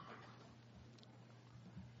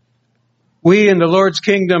We in the Lord's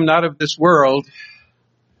kingdom, not of this world,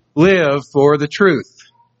 live for the truth.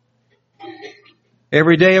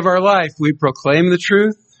 Every day of our life, we proclaim the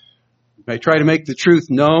truth. We try to make the truth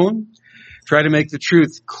known, try to make the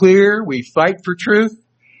truth clear. We fight for truth,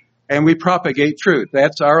 and we propagate truth.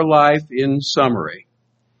 That's our life in summary.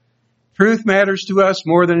 Truth matters to us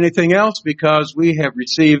more than anything else because we have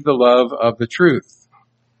received the love of the truth.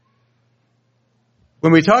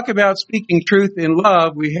 When we talk about speaking truth in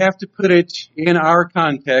love, we have to put it in our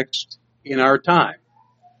context, in our time.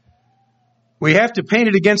 We have to paint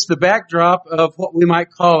it against the backdrop of what we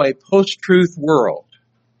might call a post-truth world.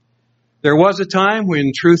 There was a time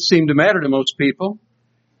when truth seemed to matter to most people,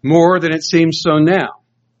 more than it seems so now.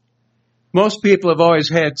 Most people have always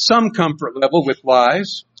had some comfort level with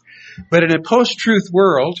lies, but in a post-truth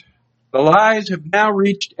world, the lies have now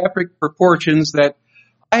reached epic proportions that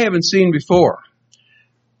I haven't seen before.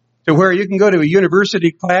 To where you can go to a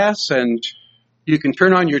university class and you can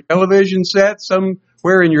turn on your television set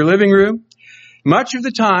somewhere in your living room. Much of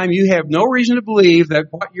the time, you have no reason to believe that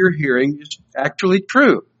what you're hearing is actually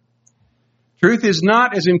true. Truth is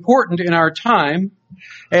not as important in our time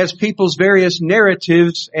as people's various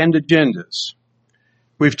narratives and agendas.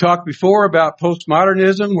 We've talked before about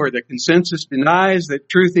postmodernism, where the consensus denies that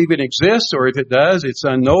truth even exists, or if it does, it's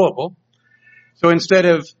unknowable. So instead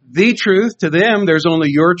of the truth, to them, there's only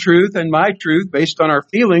your truth and my truth based on our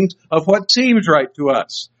feelings of what seems right to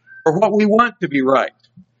us or what we want to be right.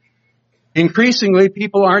 Increasingly,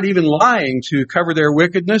 people aren't even lying to cover their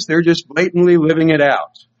wickedness. They're just blatantly living it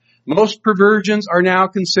out. Most perversions are now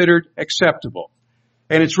considered acceptable.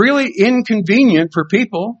 And it's really inconvenient for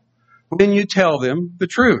people when you tell them the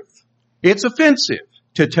truth. It's offensive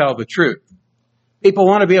to tell the truth. People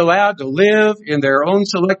want to be allowed to live in their own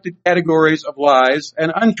selected categories of lies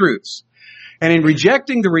and untruths. And in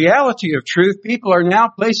rejecting the reality of truth, people are now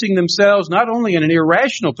placing themselves not only in an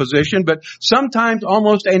irrational position, but sometimes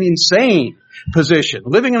almost an insane position,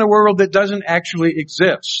 living in a world that doesn't actually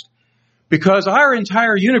exist. Because our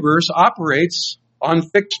entire universe operates on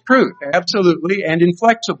fixed truth, absolutely and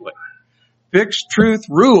inflexibly. Fixed truth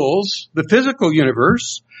rules the physical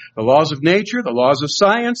universe. The laws of nature, the laws of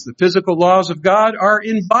science, the physical laws of God are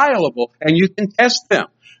inviolable, and you can test them.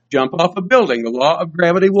 Jump off a building, the law of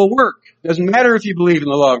gravity will work. Doesn't matter if you believe in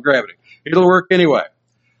the law of gravity. It'll work anyway.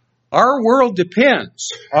 Our world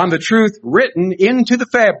depends on the truth written into the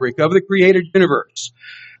fabric of the created universe.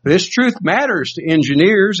 This truth matters to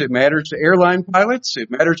engineers. It matters to airline pilots.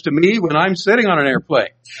 It matters to me when I'm sitting on an airplane.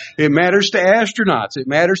 It matters to astronauts. It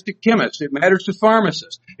matters to chemists. It matters to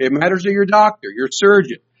pharmacists. It matters to your doctor, your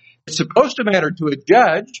surgeon. It's supposed to matter to a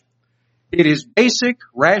judge. It is basic,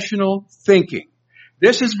 rational thinking.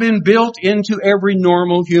 This has been built into every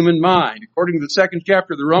normal human mind. According to the second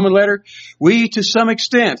chapter of the Roman letter, we to some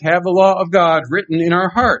extent have the law of God written in our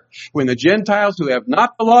heart. When the Gentiles who have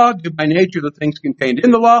not the law do by nature the things contained in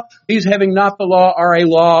the law, these having not the law are a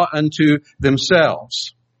law unto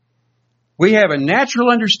themselves. We have a natural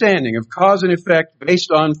understanding of cause and effect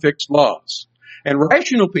based on fixed laws. And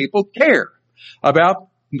rational people care about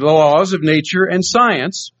the laws of nature and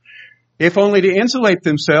science, if only to insulate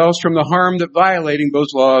themselves from the harm that violating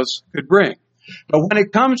those laws could bring. But when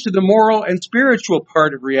it comes to the moral and spiritual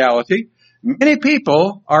part of reality, many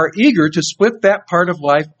people are eager to split that part of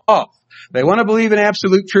life off. They want to believe in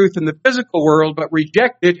absolute truth in the physical world, but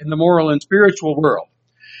reject it in the moral and spiritual world.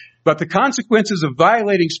 But the consequences of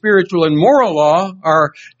violating spiritual and moral law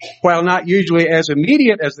are, while not usually as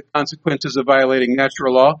immediate as the consequences of violating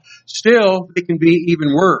natural law, still they can be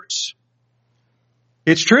even worse.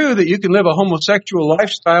 It's true that you can live a homosexual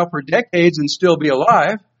lifestyle for decades and still be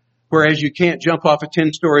alive, whereas you can't jump off a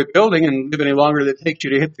 10-story building and live any longer than it takes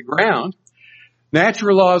you to hit the ground.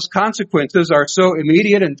 Natural law's consequences are so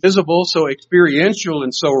immediate and visible, so experiential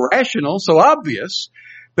and so rational, so obvious,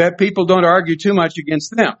 that people don't argue too much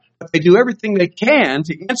against them. But they do everything they can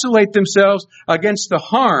to insulate themselves against the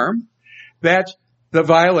harm that the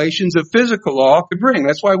violations of physical law could bring.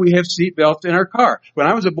 That's why we have seat belts in our car. When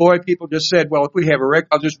I was a boy, people just said, well, if we have a wreck,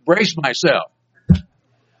 I'll just brace myself.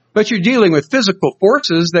 But you're dealing with physical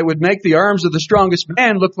forces that would make the arms of the strongest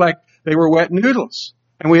man look like they were wet noodles.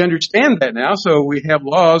 And we understand that now, so we have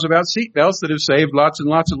laws about seat belts that have saved lots and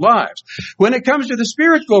lots of lives. When it comes to the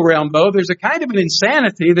spiritual realm, though, there's a kind of an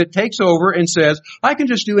insanity that takes over and says, I can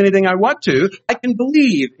just do anything I want to. I can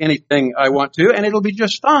believe anything I want to, and it'll be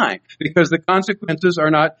just fine, because the consequences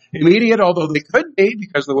are not immediate, although they could be,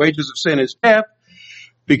 because the wages of sin is death.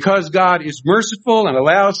 Because God is merciful and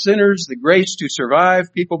allows sinners the grace to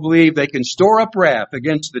survive, people believe they can store up wrath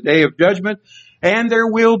against the day of judgment. and there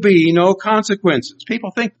will be no consequences.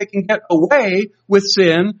 People think they can get away with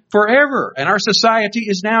sin forever, and our society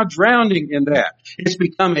is now drowning in that. It's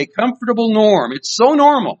become a comfortable norm. It's so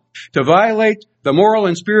normal to violate the moral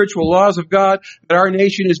and spiritual laws of God that our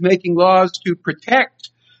nation is making laws to protect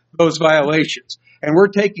those violations. And we're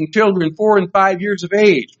taking children 4 and 5 years of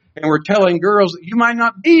age, and we're telling girls that you might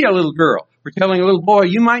not be a little girl. We're telling a little boy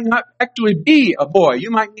you might not actually be a boy. You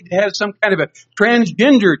might need to have some kind of a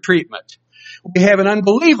transgender treatment. We have an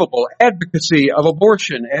unbelievable advocacy of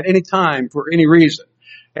abortion at any time for any reason,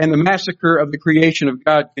 and the massacre of the creation of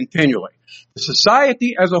God continually. The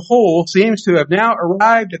society as a whole seems to have now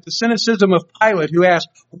arrived at the cynicism of Pilate, who asked,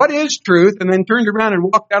 "What is truth?" and then turned around and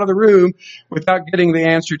walked out of the room without getting the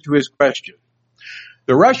answer to his question.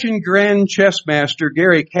 The Russian Grand Chess Master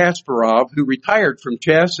Garry Kasparov, who retired from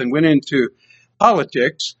chess and went into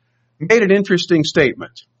politics, made an interesting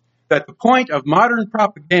statement that the point of modern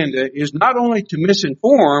propaganda is not only to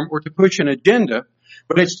misinform or to push an agenda,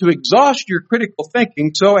 but it's to exhaust your critical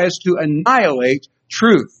thinking so as to annihilate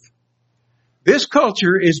truth. This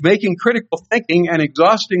culture is making critical thinking an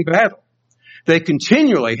exhausting battle. They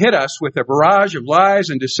continually hit us with a barrage of lies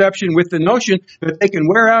and deception with the notion that they can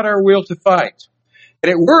wear out our will to fight.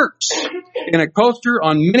 And it works in a culture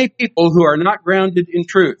on many people who are not grounded in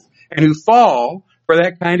truth and who fall for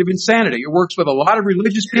that kind of insanity. It works with a lot of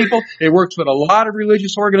religious people. It works with a lot of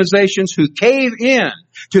religious organizations who cave in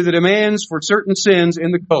to the demands for certain sins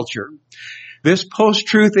in the culture. This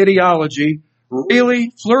post-truth ideology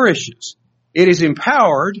really flourishes. It is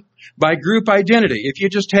empowered by group identity. If you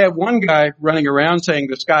just have one guy running around saying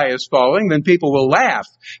the sky is falling, then people will laugh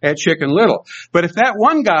at Chicken Little. But if that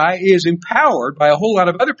one guy is empowered by a whole lot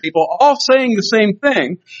of other people all saying the same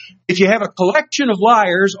thing, if you have a collection of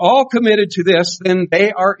liars all committed to this, then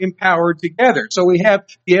they are empowered together. So we have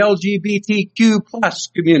the LGBTQ plus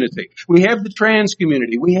community. We have the trans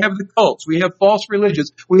community. We have the cults. We have false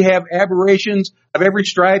religions. We have aberrations of every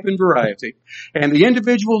stripe and variety. And the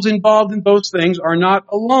individuals involved in those things are not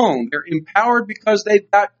alone. They're empowered because they've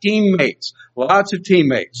got teammates, lots of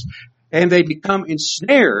teammates. And they become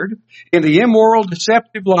ensnared in the immoral,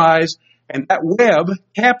 deceptive lies, and that web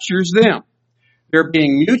captures them. They're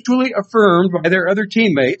being mutually affirmed by their other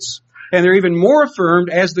teammates, and they're even more affirmed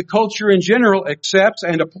as the culture in general accepts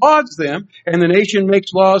and applauds them, and the nation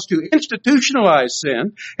makes laws to institutionalize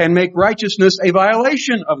sin and make righteousness a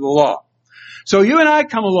violation of the law. So you and I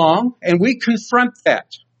come along, and we confront that.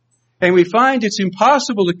 And we find it's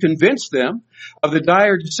impossible to convince them of the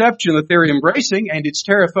dire deception that they're embracing and its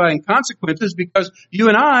terrifying consequences because you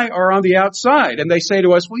and I are on the outside. And they say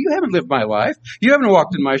to us, well, you haven't lived my life. You haven't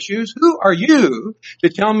walked in my shoes. Who are you to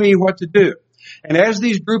tell me what to do? And as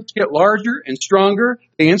these groups get larger and stronger,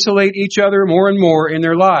 they insulate each other more and more in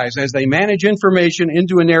their lies as they manage information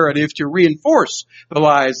into a narrative to reinforce the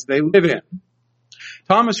lies they live in.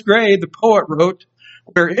 Thomas Gray, the poet, wrote,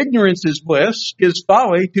 "Where ignorance is bliss, 'tis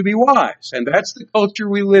folly to be wise." And that's the culture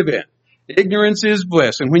we live in. Ignorance is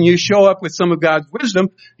bliss. And when you show up with some of God's wisdom,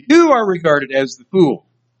 you are regarded as the fool.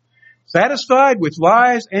 Satisfied with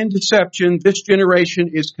lies and deception, this generation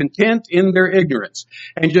is content in their ignorance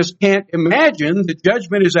and just can't imagine that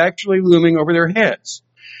judgment is actually looming over their heads.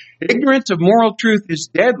 Ignorance of moral truth is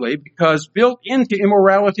deadly because built into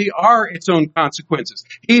immorality are its own consequences.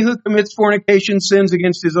 He who commits fornication sins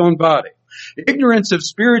against his own body. Ignorance of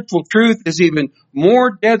spiritual truth is even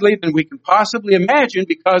more deadly than we can possibly imagine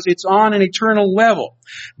because it's on an eternal level.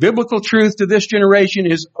 Biblical truth to this generation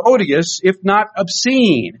is odious, if not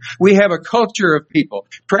obscene. We have a culture of people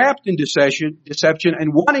trapped in deception,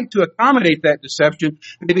 and wanting to accommodate that deception,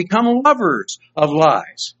 they become lovers of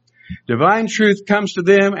lies. Divine truth comes to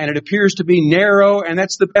them, and it appears to be narrow, and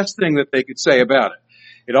that's the best thing that they could say about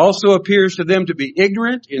it. It also appears to them to be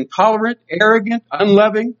ignorant, intolerant, arrogant,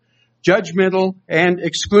 unloving, judgmental, and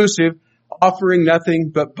exclusive, offering nothing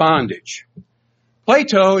but bondage.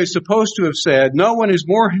 Plato is supposed to have said, no one is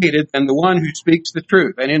more hated than the one who speaks the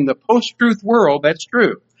truth. And in the post-truth world, that's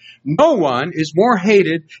true. No one is more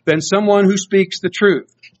hated than someone who speaks the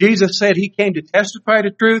truth. Jesus said he came to testify to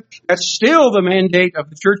truth. That's still the mandate of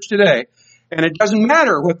the church today. And it doesn't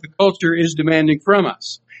matter what the culture is demanding from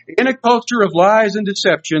us. In a culture of lies and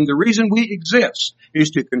deception, the reason we exist is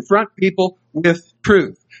to confront people with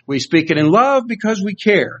truth. We speak it in love because we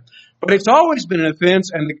care. But it's always been an offense,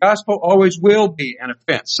 and the gospel always will be an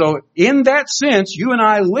offense. So in that sense, you and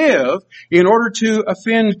I live in order to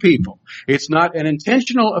offend people. It's not an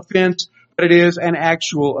intentional offense, but it is an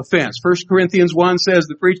actual offense. 1 Corinthians 1 says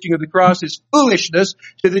the preaching of the cross is foolishness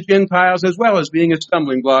to the Gentiles as well as being a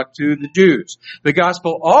stumbling block to the Jews. The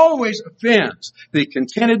gospel always offends the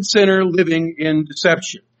contented sinner living in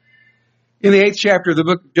deception. In the 8th chapter of the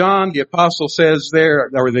book of John, the apostle says there,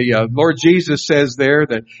 or the Lord Jesus says there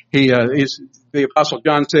that the apostle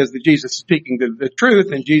John says that Jesus is speaking the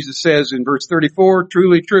truth, and Jesus says in verse 34,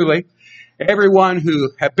 truly, truly, everyone who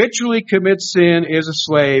habitually commits sin is a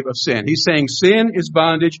slave of sin. He's saying sin is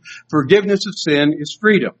bondage, forgiveness of sin is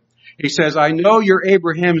freedom. He says, I know you're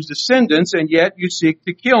Abraham's descendants, and yet you seek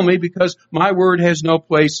to kill me because my word has no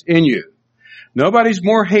place in you. Nobody's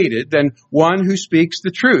more hated than one who speaks the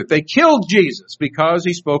truth. They killed Jesus because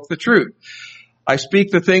he spoke the truth. I speak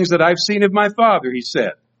the things that I've seen of my Father, he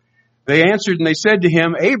said. They answered and they said to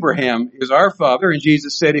him, Abraham is our father. And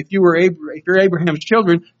Jesus said, if you're Abraham's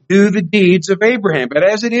children, do the deeds of Abraham. But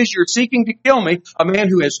as it is, you're seeking to kill me, a man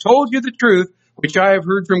who has told you the truth, which I have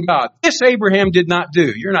heard from God. This Abraham did not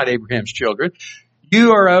do. You're not Abraham's children.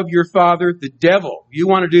 You are of your father, the devil. You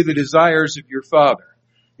want to do the desires of your father.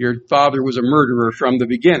 Your father was a murderer from the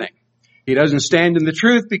beginning. He doesn't stand in the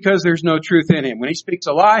truth because there's no truth in him. When he speaks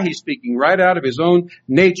a lie, he's speaking right out of his own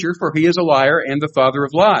nature, for he is a liar and the father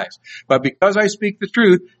of lies. But because I speak the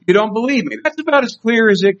truth, you don't believe me. That's about as clear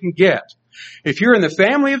as it can get. If you're in the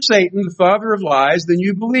family of Satan, the father of lies, then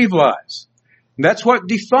you believe lies. And that's what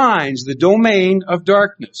defines the domain of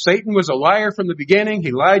darkness. Satan was a liar from the beginning.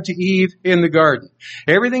 He lied to Eve in the garden.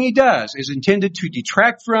 Everything he does is intended to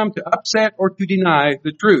detract from, to upset, or to deny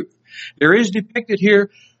the truth. There is depicted here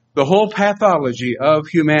the whole pathology of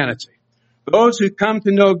humanity. Those who come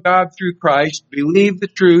to know God through Christ believe the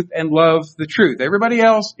truth and love the truth. Everybody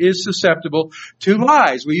else is susceptible to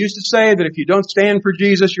lies. We used to say that if you don't stand for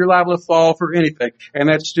Jesus, you're liable to fall for anything. And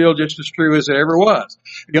that's still just as true as it ever was.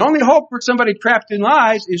 The only hope for somebody trapped in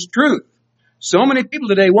lies is truth. So many people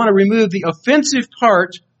today want to remove the offensive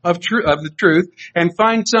part of the truth and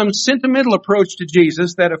find some sentimental approach to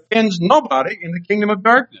Jesus that offends nobody in the kingdom of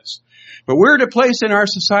darkness. But we're at a place in our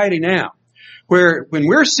society now where when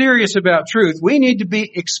we're serious about truth, we need to be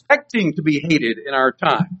expecting to be hated in our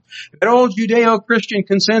time. That old Judeo-Christian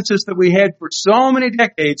consensus that we had for so many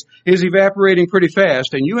decades is evaporating pretty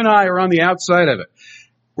fast, and you and I are on the outside of it.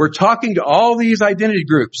 We're talking to all these identity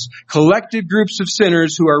groups, collective groups of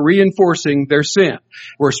sinners who are reinforcing their sin.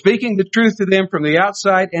 We're speaking the truth to them from the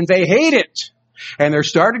outside, and they hate it. And they're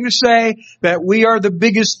starting to say that we are the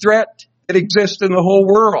biggest threat that exists in the whole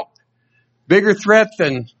world. Bigger threat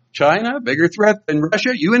than China, bigger threat than Russia,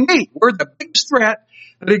 you and me. We're the biggest threat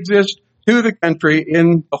that exists to the country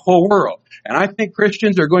in the whole world. And I think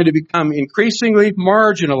Christians are going to become increasingly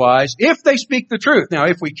marginalized if they speak the truth. Now,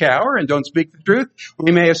 if we cower and don't speak the truth,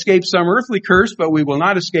 we may escape some earthly curse, but we will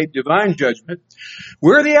not escape divine judgment.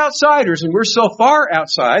 We're the outsiders, and we're so far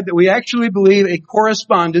outside that we actually believe a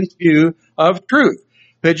correspondence view of truth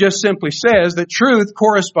that just simply says that truth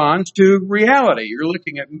corresponds to reality. You're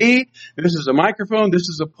looking at me, this is a microphone, this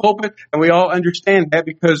is a pulpit, and we all understand that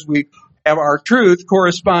because we have our truth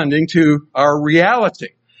corresponding to our reality.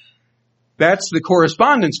 That's the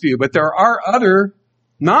correspondence view, but there are other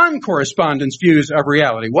non-correspondence views of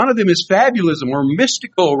reality. One of them is fabulism or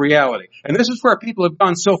mystical reality. And this is where people have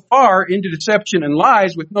gone so far into deception and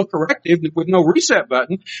lies with no corrective, with no reset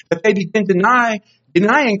button, that they begin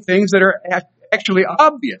denying things that are actually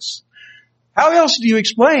obvious. How else do you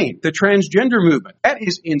explain the transgender movement? That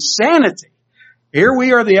is insanity. Here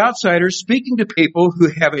we are, the outsiders, speaking to people who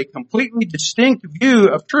have a completely distinct view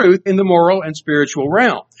of truth in the moral and spiritual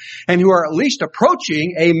realm, and who are at least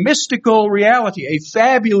approaching a mystical reality, a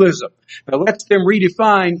fabulism that lets them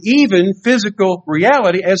redefine even physical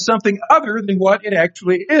reality as something other than what it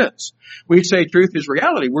actually is. We say truth is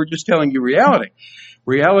reality. We're just telling you reality.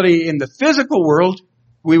 Reality in the physical world,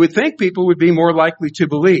 we would think people would be more likely to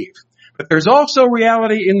believe. But there's also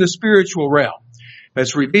reality in the spiritual realm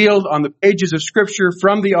that's revealed on the pages of Scripture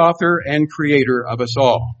from the author and creator of us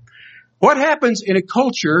all. What happens in a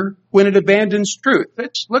culture when it abandons truth?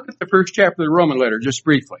 Let's look at the first chapter of the Roman letter just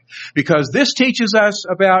briefly, because this teaches us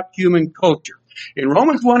about human culture. In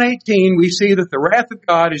Romans 1:18, we see that the wrath of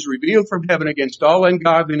God is revealed from heaven against all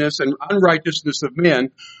ungodliness and unrighteousness of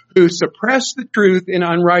men who suppress the truth in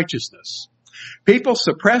unrighteousness. People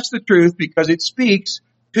suppress the truth because it speaks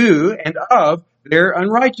to and of their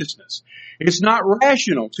unrighteousness. It's not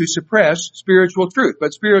rational to suppress spiritual truth,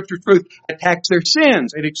 but spiritual truth attacks their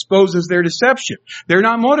sins. It exposes their deception. They're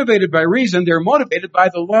not motivated by reason. They're motivated by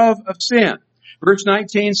the love of sin. Verse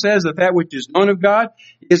 19 says that which is known of God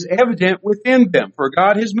is evident within them, for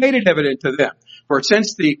God has made it evident to them. For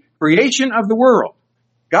since the creation of the world,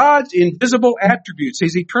 God's invisible attributes,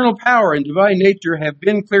 His eternal power and divine nature have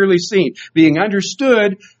been clearly seen, being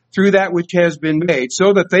understood through that which has been made,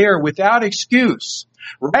 so that they are without excuse.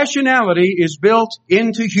 Rationality is built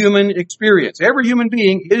into human experience. Every human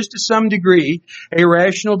being is to some degree a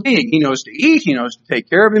rational being. He knows to eat. He knows to take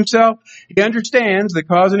care of himself. He understands the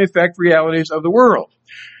cause and effect realities of the world.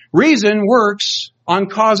 Reason works on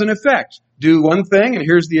cause and effect. Do one thing and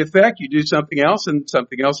here's the effect. You do something else and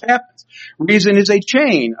something else happens. Reason is a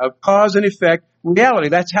chain of cause and effect reality.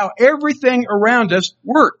 That's how everything around us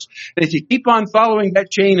works. And if you keep on following that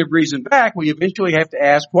chain of reason back, we eventually have to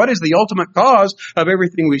ask, what is the ultimate cause of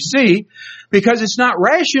everything we see? Because it's not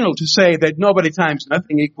rational to say that nobody times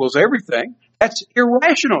nothing equals everything. That's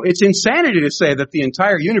irrational. It's insanity to say that the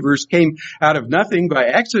entire universe came out of nothing by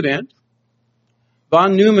accident.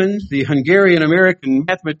 Von Neumann, the Hungarian-American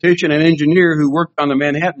mathematician and engineer who worked on the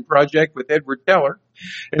Manhattan Project with Edward Teller,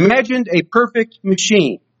 imagined a perfect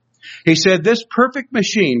machine. He said this perfect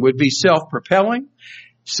machine would be self-propelling,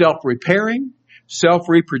 self-repairing,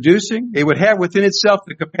 self-reproducing. It would have within itself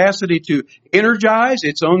the capacity to energize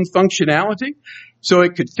its own functionality, so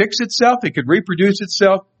it could fix itself, it could reproduce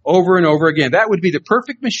itself over and over again. That would be the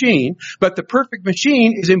perfect machine, but the perfect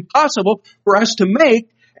machine is impossible for us to make.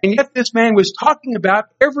 And yet this man was talking about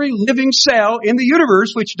every living cell in the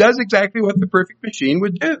universe, which does exactly what the perfect machine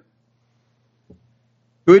would do.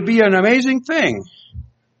 It would be an amazing thing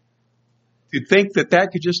to think that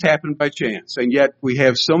that could just happen by chance. And yet we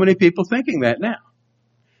have so many people thinking that now.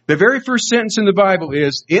 The very first sentence in the Bible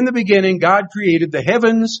is, in the beginning, God created the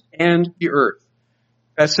heavens and the earth.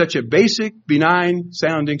 That's such a basic, benign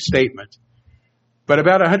sounding statement. But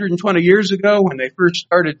about 120 years ago, when they first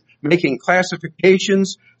started making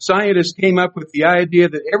classifications, scientists came up with the idea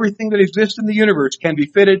that everything that exists in the universe can be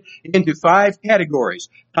fitted into 5 categories: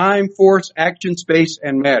 time, force, action, space,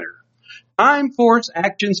 and matter. Time, force,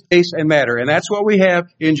 action, space, and matter. And that's what we have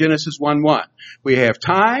in Genesis 1:1. We have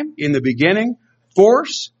time in the beginning,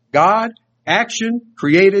 force, God, action,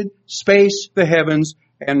 created, space, the heavens,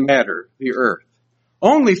 and matter, the earth.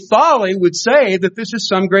 Only folly would say that this is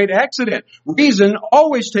some great accident. Reason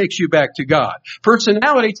always takes you back to God.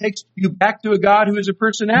 Personality takes you back to a God who is a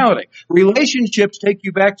personality. Relationships take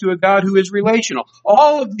you back to a God who is relational.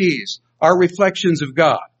 All of these are reflections of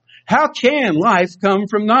God. How can life come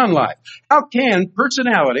from non-life? How can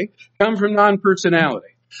personality come from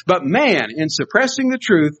non-personality? But man, in suppressing the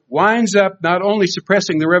truth, winds up not only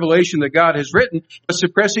suppressing the revelation that God has written, but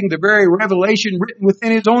suppressing the very revelation written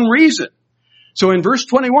within his own reason. So in verse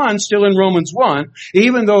 21, still in Romans 1,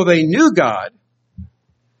 even though they knew God,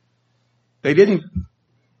 they didn't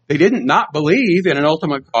not believe in an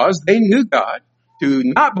ultimate cause. They knew God. To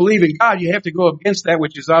not believe in God, you have to go against that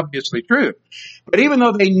which is obviously true. But even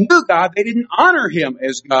though they knew God, they didn't honor him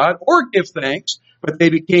as God or give thanks, but they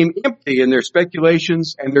became empty in their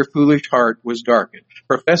speculations and their foolish heart was darkened.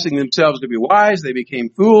 Professing themselves to be wise, they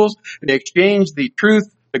became fools. They exchanged the truth,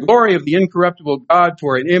 the glory of the incorruptible God,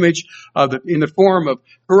 for an image in the form of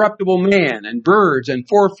corruptible man and birds and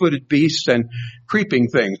 4-footed beasts and creeping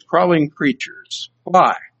things, crawling creatures.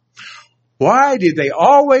 Why? Why did they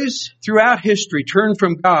always, throughout history, turn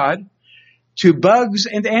from God to bugs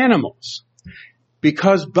and animals?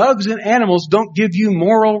 Because bugs and animals don't give you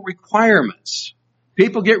moral requirements.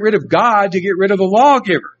 People get rid of God to get rid of the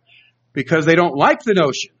lawgiver because they don't like the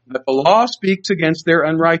notion that the law speaks against their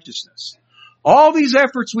unrighteousness. All these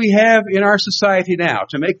efforts we have in our society now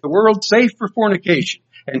to make the world safe for fornication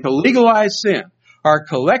and to legalize sin are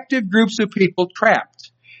collective groups of people trapped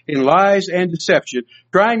in lies and deception,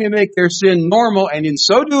 trying to make their sin normal, and in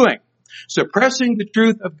so doing, suppressing the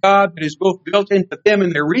truth of God that is both built into them in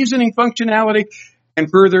their reasoning functionality and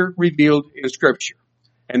further revealed in Scripture.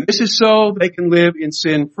 And this is so they can live in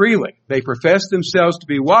sin freely. They profess themselves to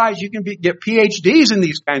be wise. You can get PhDs in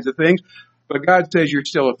these kinds of things, but God says you're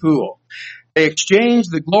still a fool. They exchange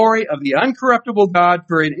the glory of the uncorruptible God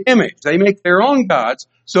for an image. They make their own gods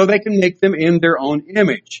so they can make them in their own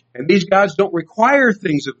image. And these gods don't require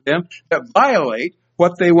things of them that violate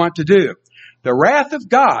what they want to do. The wrath of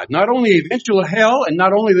God, not only eventual hell and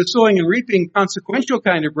not only the sowing and reaping consequential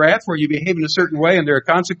kind of wrath where you behave in a certain way and there are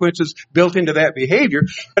consequences built into that behavior,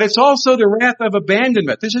 but it's also the wrath of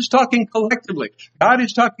abandonment. This is talking collectively. God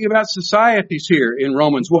is talking about societies here in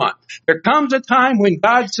Romans 1. There comes a time when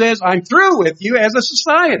God says, I'm through with you as a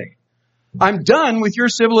society. I'm done with your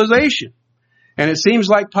civilization. And it seems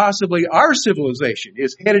like possibly our civilization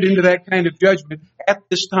is headed into that kind of judgment at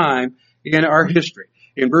this time in our history.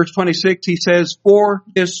 In verse 26, he says, for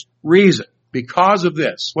this reason, because of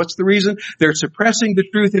this. What's the reason? They're suppressing the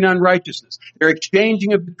truth in unrighteousness. They're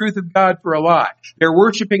exchanging of the truth of God for a lie. They're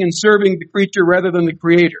worshiping and serving the creature rather than the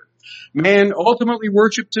Creator. Man ultimately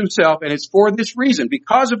worships himself, and it's for this reason.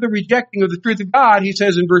 Because of the rejecting of the truth of God, he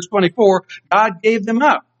says in verse 24, God gave them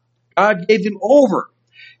up. God gave them over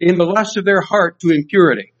in the lust of their heart to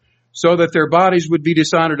impurity, so that their bodies would be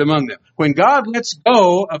dishonored among them. When God lets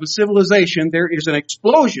go of a civilization, there is an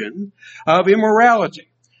explosion of immorality.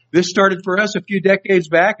 This started for us a few decades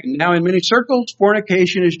back, and now in many circles,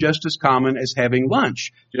 fornication is just as common as having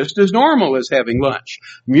lunch, just as normal as having lunch.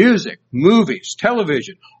 Music, movies,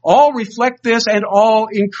 television, all reflect this and all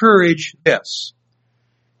encourage this.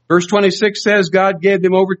 Verse 26 says God gave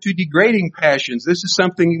them over to degrading passions. This is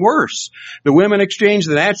something worse. The women exchanged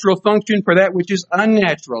the natural function for that which is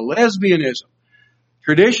unnatural, lesbianism.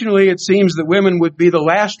 Traditionally, it seems that women would be the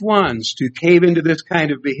last ones to cave into this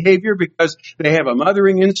kind of behavior because they have a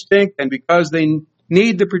mothering instinct and because they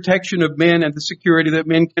need the protection of men and the security that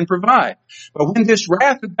men can provide. But when this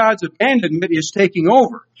wrath of God's abandonment is taking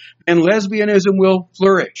over, then lesbianism will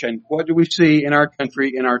flourish. And what do we see in our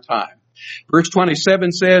country in our time? Verse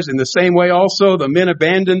 27 says, in the same way also the men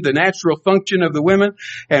abandoned the natural function of the women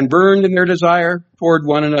and burned in their desire toward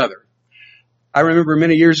one another. I remember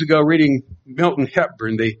many years ago reading Milton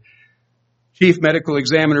Hepburn, the chief medical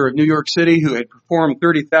examiner of New York City, who had performed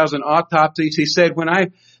 30,000 autopsies. He said, when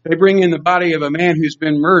they bring in the body of a man who's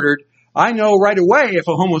been murdered, I know right away if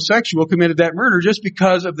a homosexual committed that murder just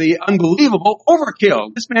because of the unbelievable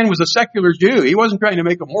overkill. This man was a secular Jew. He wasn't trying to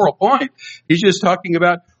make a moral point. He's just talking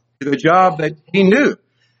about the job that he knew.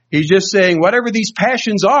 He's just saying whatever these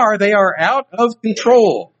passions are, they are out of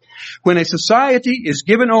control. When a society is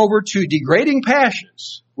given over to degrading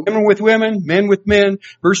passions, women with women, men with men,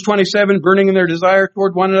 verse 27, burning in their desire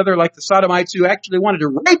toward one another like the Sodomites who actually wanted to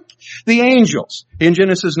rape the angels in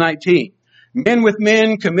Genesis 19. Men with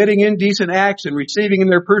men committing indecent acts and receiving in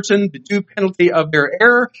their person the due penalty of their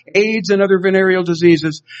error, AIDS, and other venereal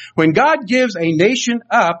diseases. When God gives a nation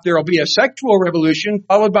up, there will be a sexual revolution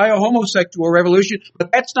followed by a homosexual revolution,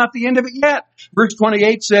 but that's not the end of it yet. Verse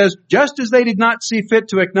 28 says, just as they did not see fit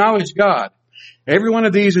to acknowledge God, every one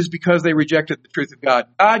of these is because they rejected the truth of God.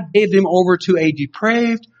 God gave them over to a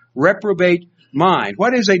depraved, reprobate mind.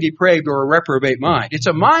 What is a depraved or a reprobate mind? It's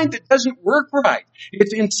a mind that doesn't work right.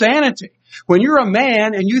 It's insanity. When you're a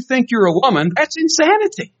man and you think you're a woman, that's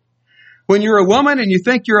insanity. When you're a woman and you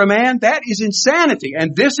think you're a man, that is insanity.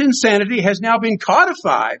 And this insanity has now been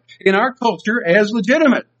codified in our culture as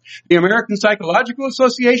legitimate. The American Psychological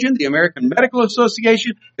Association, the American Medical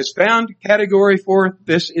Association has found a category for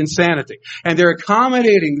this insanity. And they're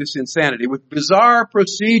accommodating this insanity with bizarre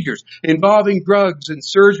procedures involving drugs and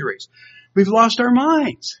surgeries. We've lost our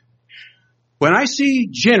minds. When I see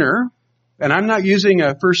Jenner, and I'm not using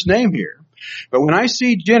a first name here, but when I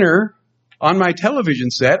see Jenner on my television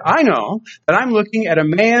set, I know that I'm looking at a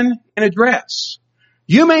man in a dress.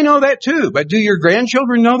 You may know that too, but do your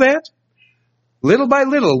grandchildren know that? Little by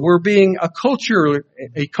little, we're being acculturalized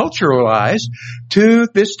to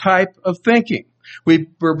this type of thinking.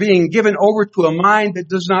 We're being given over to a mind that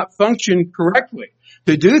does not function correctly,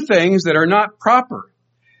 to do things that are not proper.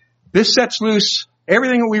 This sets loose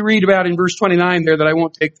everything that we read about in verse 29 there that I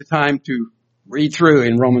won't take the time to read through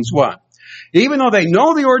in Romans 1. Even though they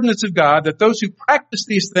know the ordinance of God, that those who practice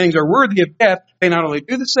these things are worthy of death, they not only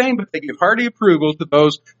do the same, but they give hearty approval to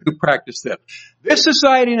those who practice them. This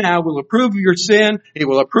society now will approve of your sin, it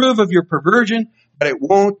will approve of your perversion, but it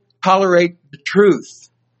won't tolerate the truth.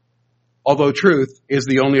 Although truth is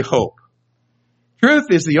the only hope.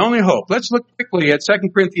 Truth is the only hope. Let's look quickly at 2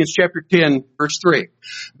 Corinthians chapter 10, verse 3.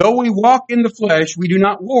 Though we walk in the flesh, we do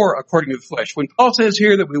not war according to the flesh. When Paul says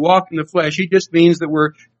here that we walk in the flesh, he just means that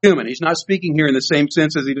we're human. He's not speaking here in the same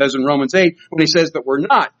sense as he does in Romans 8 when he says that we're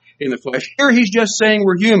not in the flesh. Here he's just saying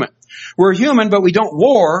we're human. We're human, but we don't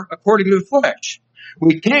war according to the flesh.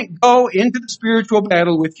 We can't go into the spiritual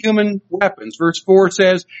battle with human weapons. Verse 4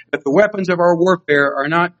 says that the weapons of our warfare are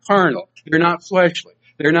not carnal. They're not fleshly.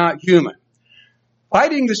 They're not human.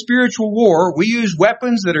 Fighting the spiritual war, we use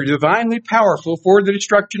weapons that are divinely powerful for the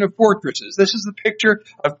destruction of fortresses. This is the picture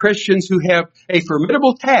of Christians who have a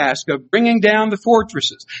formidable task of bringing down the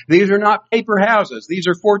fortresses. These are not paper houses. These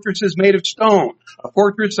are fortresses made of stone. A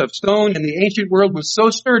fortress of stone in the ancient world was so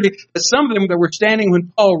sturdy that some of them that were standing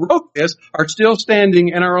when Paul wrote this are still standing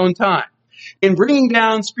in our own time. In bringing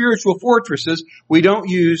down spiritual fortresses, we don't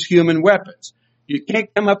use human weapons. You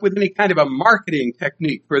can't come up with any kind of a marketing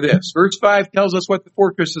technique for this. Verse 5 tells us what the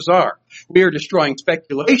fortresses are. We are destroying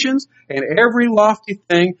speculations and every lofty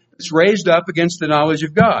thing that's raised up against the knowledge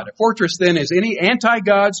of God. A fortress then is any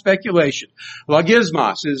anti-God speculation.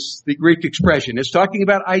 Logismos is the Greek expression. It's talking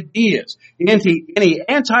about ideas. Any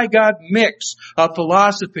anti-God mix of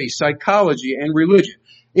philosophy, psychology, and religion.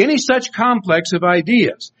 Any such complex of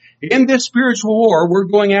ideas. In this spiritual war, we're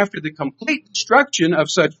going after the complete destruction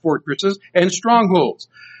of such fortresses and strongholds.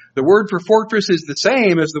 The word for fortress is the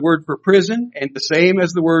same as the word for prison and the same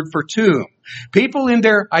as the word for tomb. People in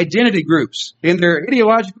their identity groups, in their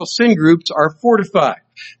ideological sin groups, are fortified.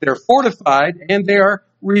 They're fortified and they are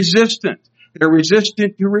resistant. They're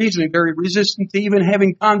resistant to reasoning. They're resistant to even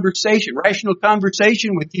having conversation, rational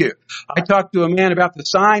conversation with you. I talked to a man about the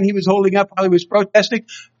sign he was holding up while he was protesting.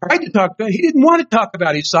 I tried to talk to him. He didn't want to talk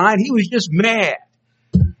about his sign. He was just mad.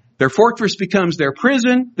 Their fortress becomes their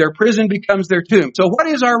prison becomes their tomb. So what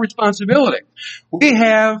is our responsibility? We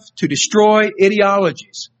have to destroy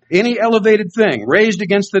ideologies, any elevated thing raised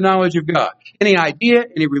against the knowledge of God, any idea,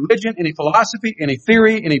 any religion, any philosophy, any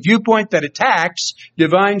theory, any viewpoint that attacks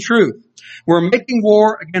divine truth. We're making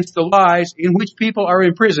war against the lies in which people are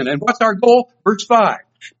imprisoned. And what's our goal? Verse 5,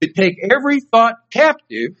 to take every thought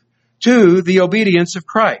captive to the obedience of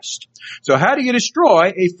Christ. So how do you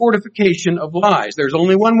destroy a fortification of lies? There's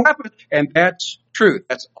only one weapon, and that's truth.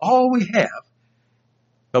 That's all we have.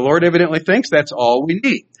 The Lord evidently thinks that's all we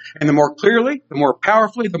need. And the more clearly, the more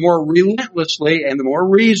powerfully, the more relentlessly, and the more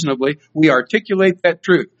reasonably we articulate that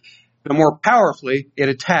truth, the more powerfully it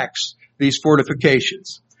attacks these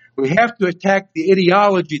fortifications. We have to attack the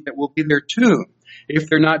ideology that will be their tomb if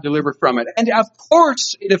they're not delivered from it. And of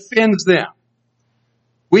course it offends them.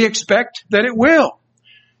 We expect that it will.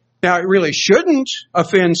 Now, it really shouldn't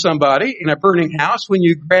offend somebody in a burning house when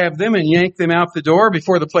you grab them and yank them out the door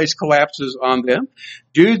before the place collapses on them.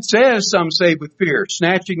 Jude says, some say with fear,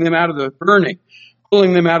 snatching them out of the burning,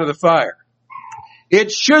 pulling them out of the fire.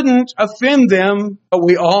 It shouldn't offend them, but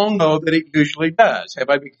we all know that it usually does. Have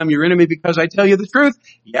I become your enemy because I tell you the truth?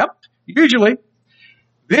 Yep, usually.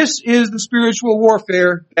 This is the spiritual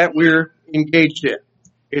warfare that we're engaged in.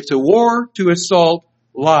 It's a war to assault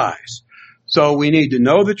lies. So we need to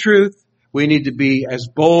know the truth. We need to be as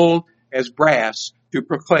bold as brass to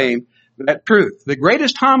proclaim that truth. The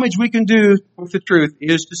greatest homage we can do with the truth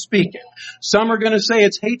is to speak it. Some are going to say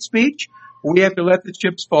it's hate speech. We have to let the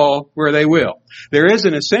chips fall where they will. There is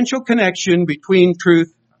an essential connection between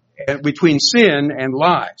truth, between sin and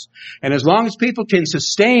lies. And as long as people can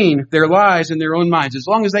sustain their lies in their own minds, as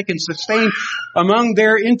long as they can sustain among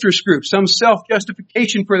their interest groups some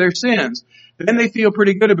self-justification for their sins, then they feel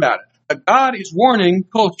pretty good about it. But God is warning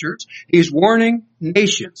cultures. He's warning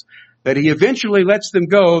nations that He eventually lets them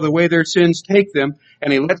go the way their sins take them,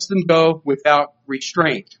 and He lets them go without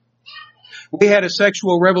restraint. We had a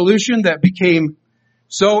sexual revolution that became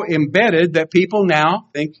so embedded that people now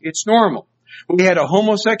think it's normal. We had a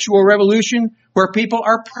homosexual revolution where people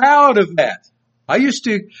are proud of that. I used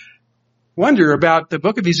to wonder about the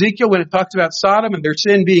book of Ezekiel when it talks about Sodom and their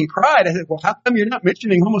sin being pride. I said, well, how come you're not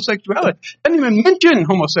mentioning homosexuality? It doesn't even mention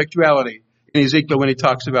homosexuality in Ezekiel when he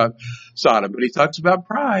talks about Sodom, but he talks about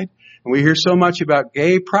pride. And we hear so much about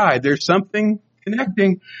gay pride. There's something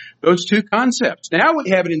connecting those two concepts. Now we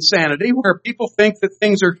have an insanity where people think that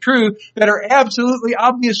things are true that are absolutely,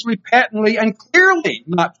 obviously, patently, and clearly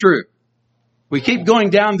not true. We keep going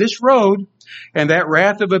down this road, and that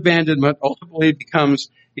wrath of abandonment ultimately becomes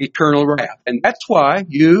eternal wrath. And that's why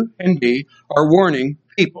you and me are warning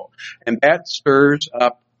people. And that stirs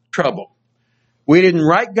up trouble. We didn't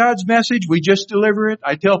write God's message. We just deliver it.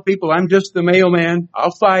 I tell people I'm just the mailman.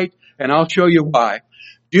 I'll fight, and I'll show you why.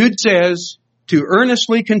 Jude says to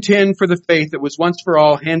earnestly contend for the faith that was once for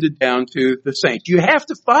all handed down to the saints. You have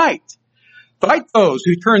to fight. Fight those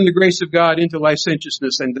who turn the grace of God into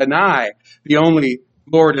licentiousness and deny the only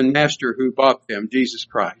Lord and Master who bought them, Jesus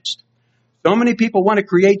Christ. So many people want to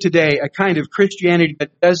create today a kind of Christianity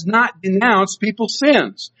that does not denounce people's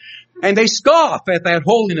sins. And they scoff at that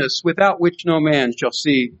holiness without which no man shall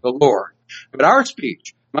see the Lord. But our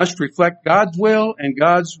speech must reflect God's will and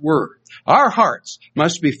God's word. Our hearts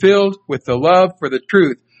must be filled with the love for the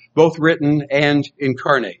truth, both written and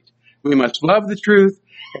incarnate. We must love the truth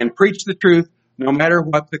and preach the truth no matter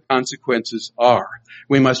what the consequences are.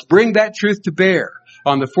 We must bring that truth to bear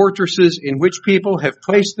on the fortresses in which people have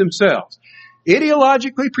placed themselves,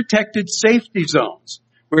 ideologically protected safety zones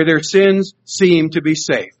where their sins seem to be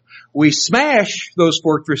safe. We smash those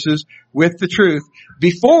fortresses with the truth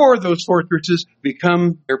before those fortresses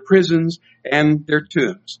become their prisons and their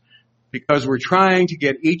tombs, because we're trying to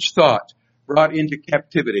get each thought brought into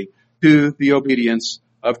captivity to the obedience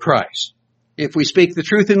of Christ. If we speak the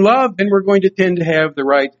truth in love, then we're going to tend to have the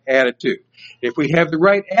right attitude. If we have the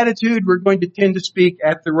right attitude, we're going to tend to speak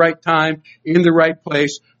at the right time, in the right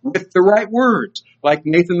place, with the right words, like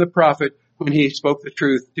Nathan the prophet when he spoke the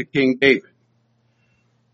truth to King David.